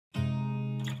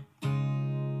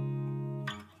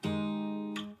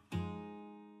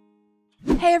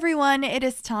Hey everyone, it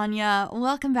is Tanya.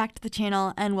 Welcome back to the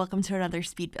channel and welcome to another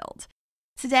speed build.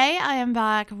 Today I am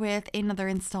back with another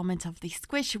installment of the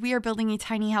Squish. We are building a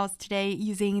tiny house today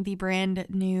using the brand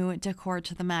new Decor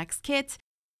to the Max kit.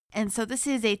 And so this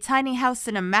is a tiny house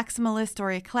in a maximalist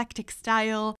or eclectic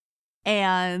style.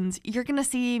 And you're going to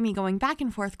see me going back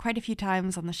and forth quite a few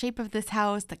times on the shape of this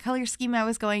house, the color scheme I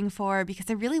was going for, because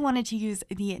I really wanted to use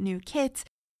the new kit.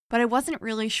 But I wasn't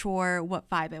really sure what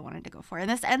vibe I wanted to go for. And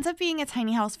this ends up being a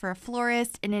tiny house for a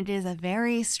florist, and it is a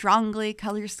very strongly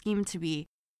color scheme to be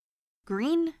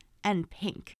green and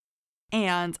pink.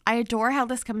 And I adore how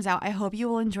this comes out. I hope you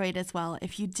will enjoy it as well.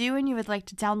 If you do and you would like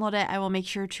to download it, I will make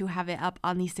sure to have it up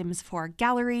on the Sims 4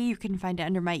 gallery. You can find it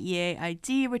under my EA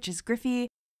ID, which is Gryphi,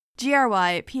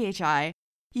 Gryphi.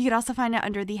 You could also find it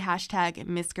under the hashtag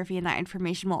MissGryphi, and that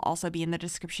information will also be in the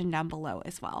description down below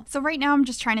as well. So right now I'm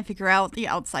just trying to figure out the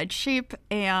outside shape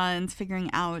and figuring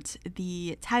out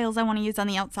the tiles I want to use on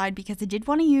the outside, because I did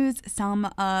want to use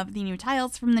some of the new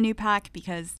tiles from the new pack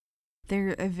because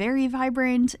they're very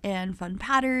vibrant and fun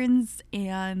patterns,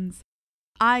 and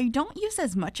I don't use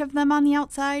as much of them on the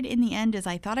outside in the end as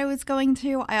I thought I was going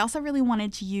to. I also really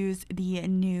wanted to use the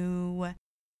new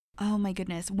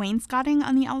wainscoting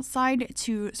on the outside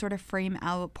to sort of frame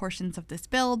out portions of this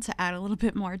build to add a little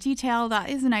bit more detail. That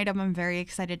is an item I'm very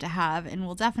excited to have and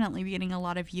will definitely be getting a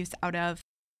lot of use out of.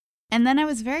 And then I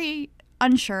was very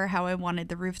unsure how I wanted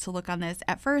the roof to look on this.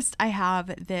 At first, I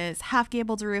have this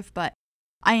half-gabled roof, but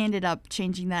I ended up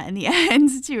changing that in the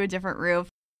end to a different roof.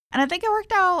 And I think it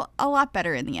worked out a lot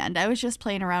better in the end. I was just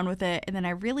playing around with it, and then I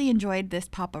really enjoyed this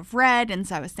pop of red, and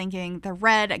so I was thinking the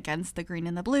red against the green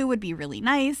and the blue would be really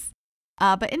nice.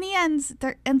 But in the end,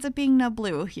 there ends up being no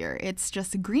blue here. It's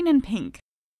just green and pink.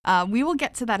 We will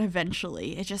get to that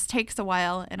eventually. It just takes a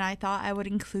while, and I thought I would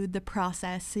include the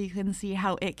process so you can see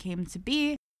how it came to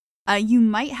be. You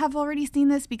might have already seen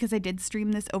this because I did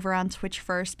stream this over on Twitch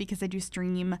first, because I do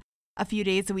stream a few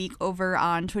days a week over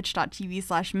on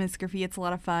twitch.tv/MissGryphi. It's a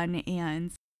lot of fun,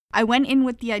 and I went in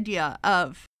with the idea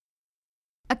of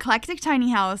Eclectic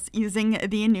Tiny House using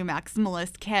the new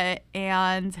Maximalist kit,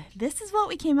 and this is what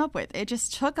we came up with. It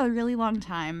just took a really long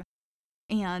time,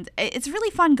 and it's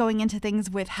really fun going into things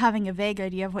with having a vague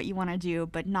idea of what you want to do,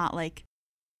 but not like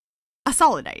a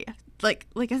solid idea.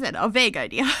 Like I said, a vague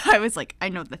idea. I was like, I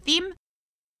know the theme,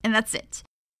 and that's it.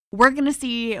 We're gonna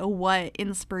see what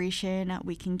inspiration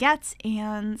we can get,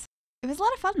 and it was a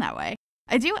lot of fun that way.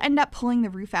 I do end up pulling the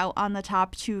roof out on the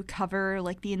top to cover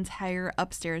like the entire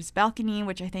upstairs balcony,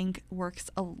 which I think works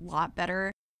a lot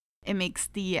better. It makes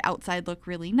the outside look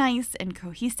really nice and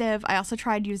cohesive. I also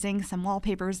tried using some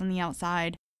wallpapers on the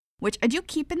outside, which I do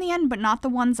keep in the end, but not the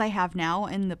ones I have now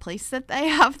in the place that I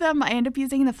have them. I end up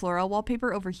using the floral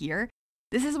wallpaper over here.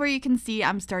 This is where you can see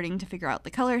I'm starting to figure out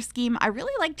the color scheme. I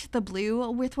really liked the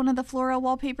blue with one of the floral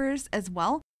wallpapers as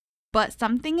well, but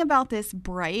something about this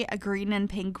bright green and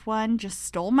pink one just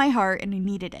stole my heart, and I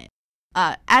needed it.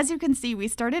 As you can see, we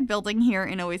started building here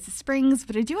in Oasis Springs,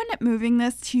 but I do end up moving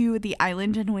this to the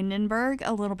island in Windenburg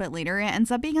a little bit later. It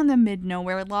ends up being on the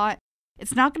mid-nowhere lot.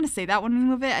 It's not going to say that when we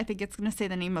move it. I think it's going to say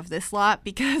the name of this lot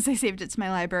because I saved it to my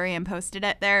library and posted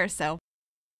it there, so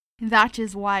that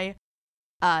is why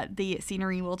the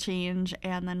scenery will change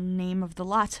and the name of the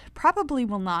lot probably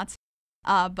will not.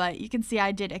 But you can see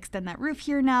I did extend that roof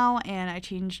here now, and I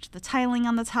changed the tiling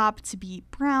on the top to be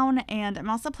brown, and I'm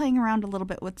also playing around a little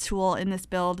bit with tulle in this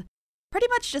build, pretty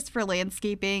much just for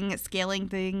landscaping, scaling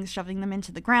things, shoving them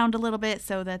into the ground a little bit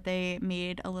so that they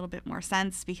made a little bit more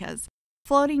sense, because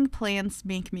floating plants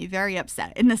make me very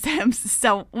upset in The Sims,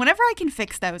 so whenever I can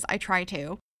fix those, I try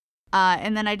to.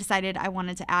 And then I decided I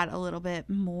wanted to add a little bit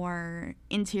more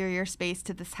interior space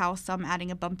to this house, so I'm adding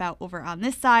a bump out over on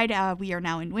this side. We are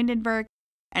now in Windenburg,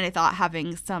 and I thought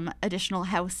having some additional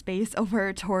house space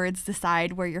over towards the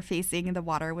side where you're facing the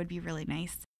water would be really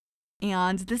nice.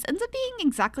 And this ends up being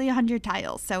exactly 100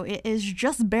 tiles, so it is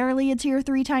just barely a tier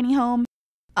 3 tiny home.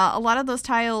 A lot of those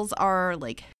tiles are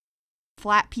like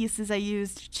flat pieces I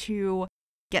used to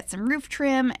get some roof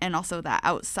trim and also that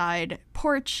outside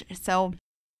porch, so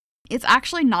it's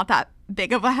actually not that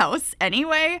big of a house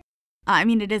anyway. I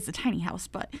mean, it is a tiny house,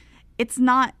 but it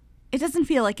doesn't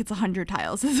feel like it's 100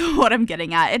 tiles is what I'm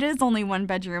getting at. It is only 1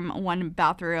 bedroom, 1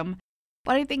 bathroom,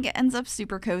 but I think it ends up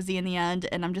super cozy in the end,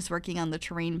 and I'm just working on the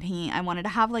terrain paint. I wanted to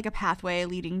have like a pathway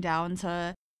leading down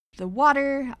to the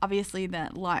water. Obviously,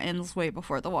 that lot ends way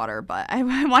before the water, but I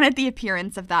wanted the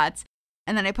appearance of that.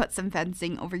 And then I put some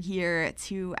fencing over here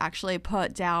to actually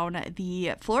put down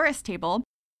the florist table,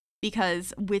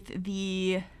 because with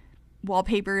the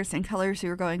wallpapers and colors we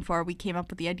were going for, we came up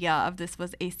with the idea of this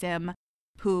was a sim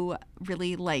who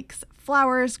really likes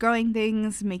flowers, growing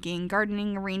things, making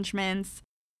gardening arrangements.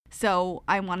 So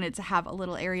I wanted to have a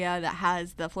little area that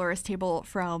has the florist table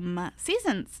from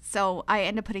Seasons. So I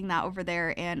ended up putting that over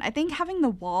there. And I think having the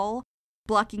wall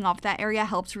blocking off that area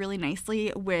helps really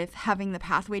nicely with having the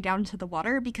pathway down to the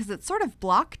water because it's sort of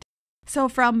blocked. So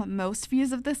from most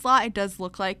views of this lot, it does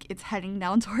look like it's heading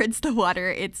down towards the water.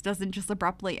 It doesn't just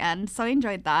abruptly end. So I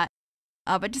enjoyed that.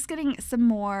 But just getting some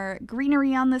more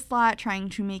greenery on this lot, trying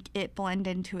to make it blend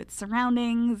into its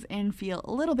surroundings and feel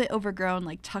a little bit overgrown,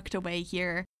 like tucked away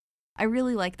here. I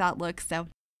really like that look, so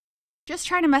just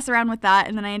trying to mess around with that.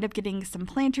 And then I end up getting some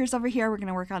planters over here. We're going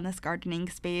to work on this gardening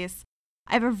space.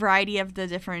 I have a variety of the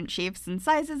different shapes and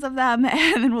sizes of them,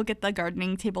 and then we'll get the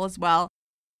gardening table as well.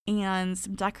 And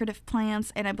some decorative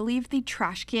plants, and I believe the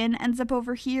trash can ends up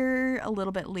over here a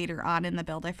little bit later on in the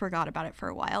build. I forgot about it for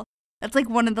a while. That's like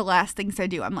one of the last things I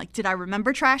do. I'm like, did I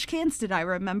remember trash cans? Did I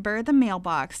remember the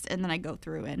mailbox? And then I go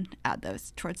through and add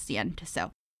those towards the end. So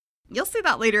you'll see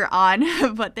that later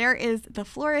on, but there is the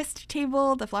florist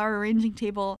table, the flower arranging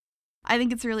table. I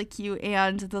think it's really cute,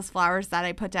 and those flowers that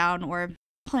I put down, or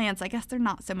plants, I guess they're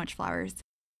not so much flowers,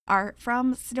 are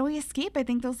from Snowy Escape. I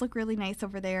think those look really nice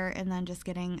over there, and then just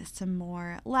getting some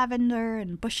more lavender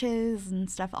and bushes and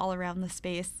stuff all around the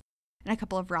space, and a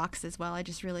couple of rocks as well. I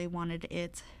just really wanted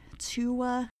it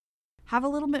to have a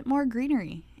little bit more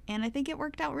greenery, and I think it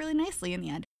worked out really nicely in the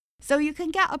end. So you can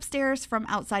get upstairs from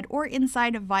outside or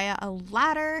inside via a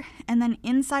ladder, and then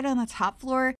inside on the top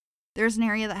floor there's an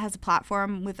area that has a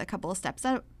platform with a couple of steps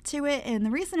up to it. And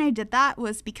the reason I did that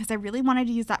was because I really wanted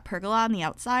to use that pergola on the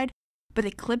outside, but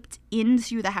it clipped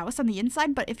into the house on the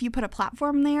inside. But if you put a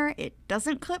platform there, it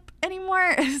doesn't clip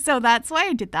anymore. So that's why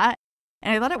I did that.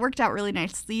 And I thought it worked out really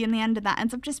nicely in the end. And that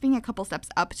ends up just being a couple steps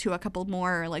up to a couple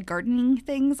more like gardening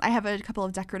things. I have a couple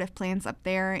of decorative plants up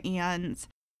there, and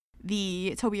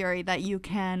the topiary that you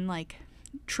can like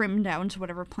trim down to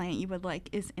whatever plant you would like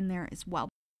is in there as well.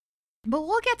 But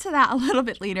we'll get to that a little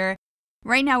bit later.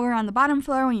 Right now we're on the bottom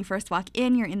floor. When you first walk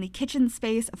in, you're in the kitchen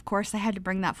space. Of course, I had to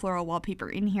bring that floral wallpaper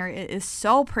in here. It is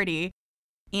so pretty.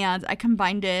 And I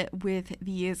combined it with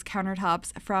these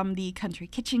countertops from the Country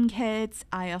Kitchen kits.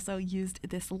 I also used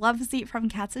this love seat from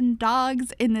Cats and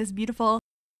Dogs in this beautiful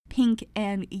pink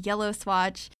and yellow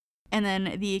swatch. And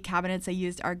then the cabinets I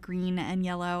used are green and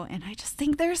yellow. And I just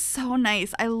think they're so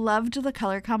nice. I loved the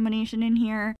color combination in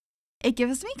here. It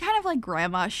gives me kind of like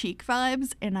grandma chic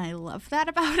vibes, and I love that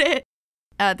about it.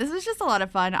 This was just a lot of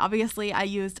fun. Obviously, I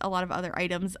used a lot of other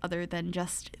items other than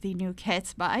just the new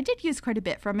kit, but I did use quite a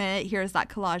bit from it. Here's that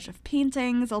collage of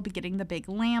paintings. I'll be getting the big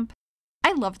lamp.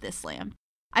 I love this lamp.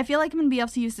 I feel like I'm going to be able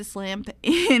to use this lamp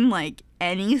in like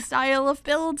any style of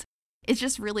build. It's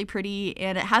just really pretty,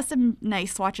 and it has some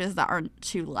nice swatches that aren't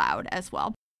too loud as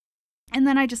well. And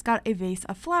then I just got a vase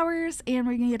of flowers, and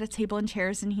we're going to get a table and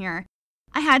chairs in here.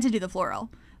 I had to do the floral.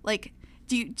 Like,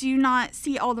 do you not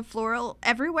see all the floral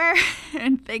everywhere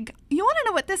and think, you want to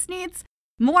know what this needs?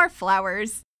 More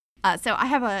flowers. So I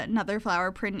have another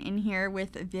flower print in here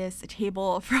with this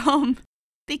table from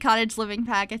the Cottage Living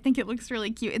Pack. I think it looks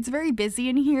really cute. It's very busy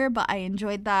in here, but I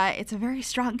enjoyed that. It's a very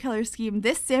strong color scheme.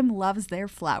 This sim loves their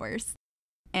flowers.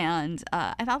 And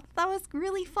I thought that was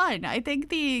really fun. I think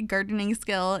the gardening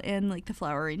skill and like the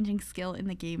flower arranging skill in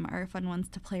the game are fun ones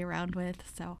to play around with.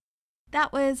 So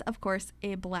that was, of course,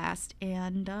 a blast.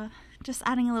 And just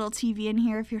adding a little TV in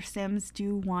here if your Sims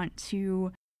do want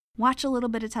to watch a little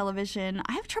bit of television.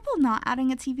 I have trouble not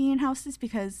adding a TV in houses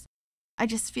because I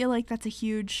just feel like that's a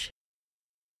huge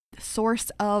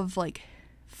source of like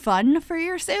fun for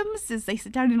your Sims as they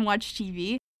sit down and watch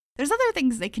TV. There's other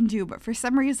things they can do, but for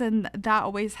some reason that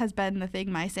always has been the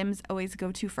thing my Sims always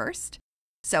go to first.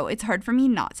 So it's hard for me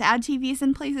not to add TVs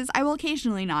in places. I will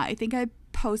occasionally not. I think I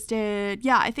posted,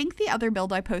 I think the other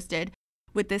build I posted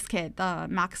with this kit, the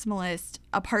Maximalist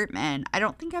Apartment, I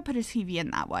don't think I put a TV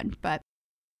in that one, but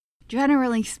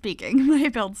generally speaking, my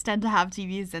builds tend to have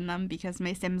TVs in them because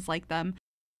my Sims like them.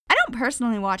 I don't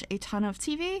personally watch a ton of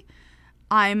TV.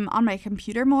 I'm on my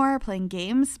computer more playing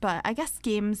games, but I guess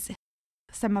games,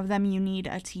 some of them you need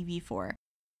a TV for.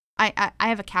 I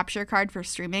have a capture card for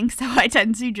streaming, so I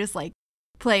tend to just like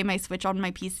play my Switch on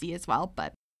my PC as well.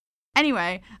 But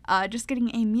anyway, just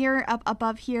getting a mirror up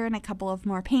above here and a couple of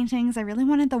more paintings. I really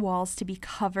wanted the walls to be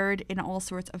covered in all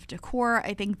sorts of decor.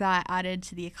 I think that added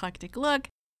to the eclectic look.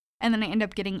 And then I end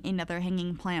up getting another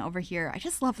hanging plant over here. I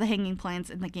just love the hanging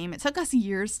plants in the game. It took us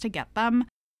years to get them.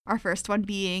 Our first one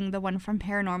being the one from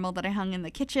Paranormal that I hung in the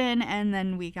kitchen, and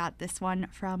then we got this one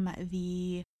from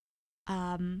the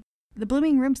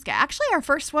Blooming Room Sky. Actually, our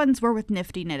first ones were with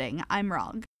Nifty Knitting. I'm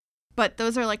wrong. but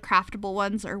those are like craftable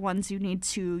ones or ones you need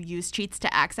to use cheats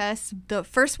to access. The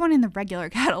first one in the regular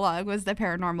catalog was the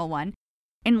paranormal one.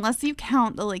 Unless you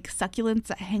count the like succulents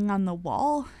that hang on the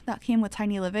wall that came with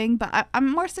Tiny Living, but I'm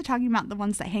more so talking about the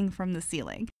ones that hang from the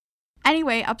ceiling.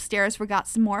 Anyway, upstairs we got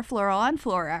some more floral on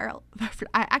floral.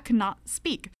 I could not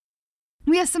speak.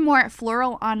 We have some more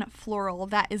floral on floral.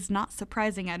 That is not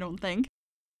surprising, I don't think.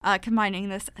 Combining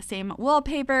this same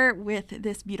wallpaper with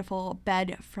this beautiful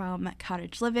bed from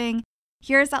Cottage Living.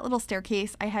 Here's that little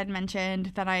staircase I had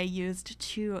mentioned that I used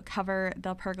to cover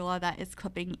the pergola that is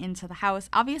clipping into the house.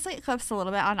 Obviously, it clips a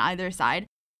little bit on either side,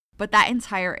 but that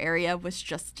entire area was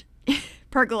just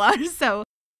pergola. So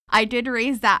I did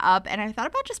raise that up, and I thought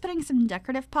about just putting some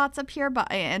decorative pots up here, but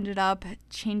I ended up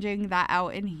changing that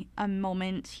out in a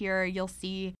moment. Here you'll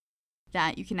see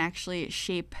that you can actually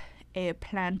shape a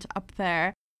plant up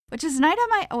there, which is an item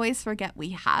I always forget we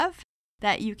have,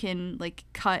 that you can like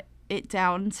cut it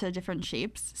down to different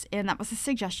shapes, and that was a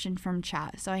suggestion from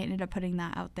chat, so I ended up putting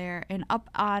that out there. And up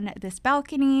on this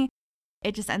balcony,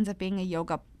 it just ends up being a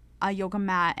yoga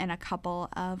mat and a couple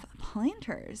of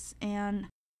planters, and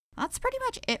that's pretty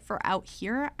much it for out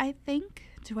here, I think.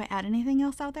 Do I add anything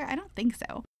else out there? I don't think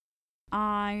so.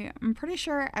 I'm pretty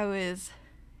sure I was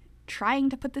trying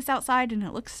to put this outside and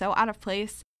it looks so out of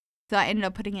place, so I ended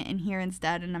up putting it in here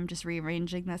instead, and I'm just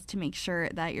rearranging this to make sure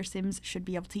that your Sims should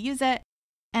be able to use it.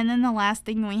 And then the last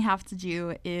thing we have to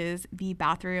do is the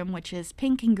bathroom, which is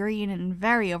pink and green and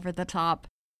very over the top.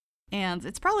 And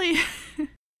it's probably,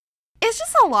 it's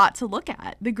just a lot to look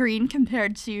at. The green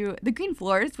compared to the green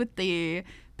floors with the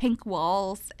pink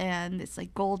walls and this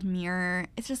like gold mirror.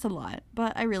 It's just a lot,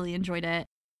 but I really enjoyed it.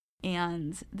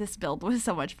 And this build was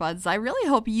so much fun. So I really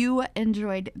hope you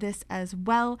enjoyed this as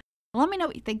well. Let me know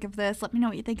what you think of this. Let me know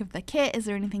what you think of the kit. Is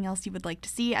there anything else you would like to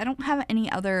see? I don't have any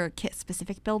other kit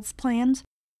specific builds planned,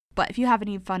 but if you have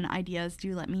any fun ideas,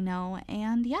 do let me know.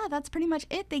 And yeah, that's pretty much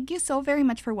it. Thank you so very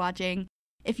much for watching.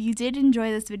 If you did enjoy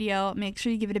this video, make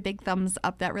sure you give it a big thumbs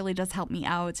up. That really does help me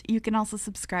out. You can also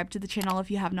subscribe to the channel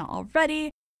if you have not already,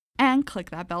 and click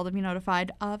that bell to be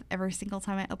notified of every single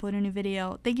time I upload a new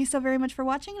video. Thank you so very much for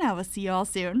watching, and I will see you all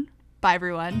soon. Bye,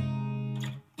 everyone.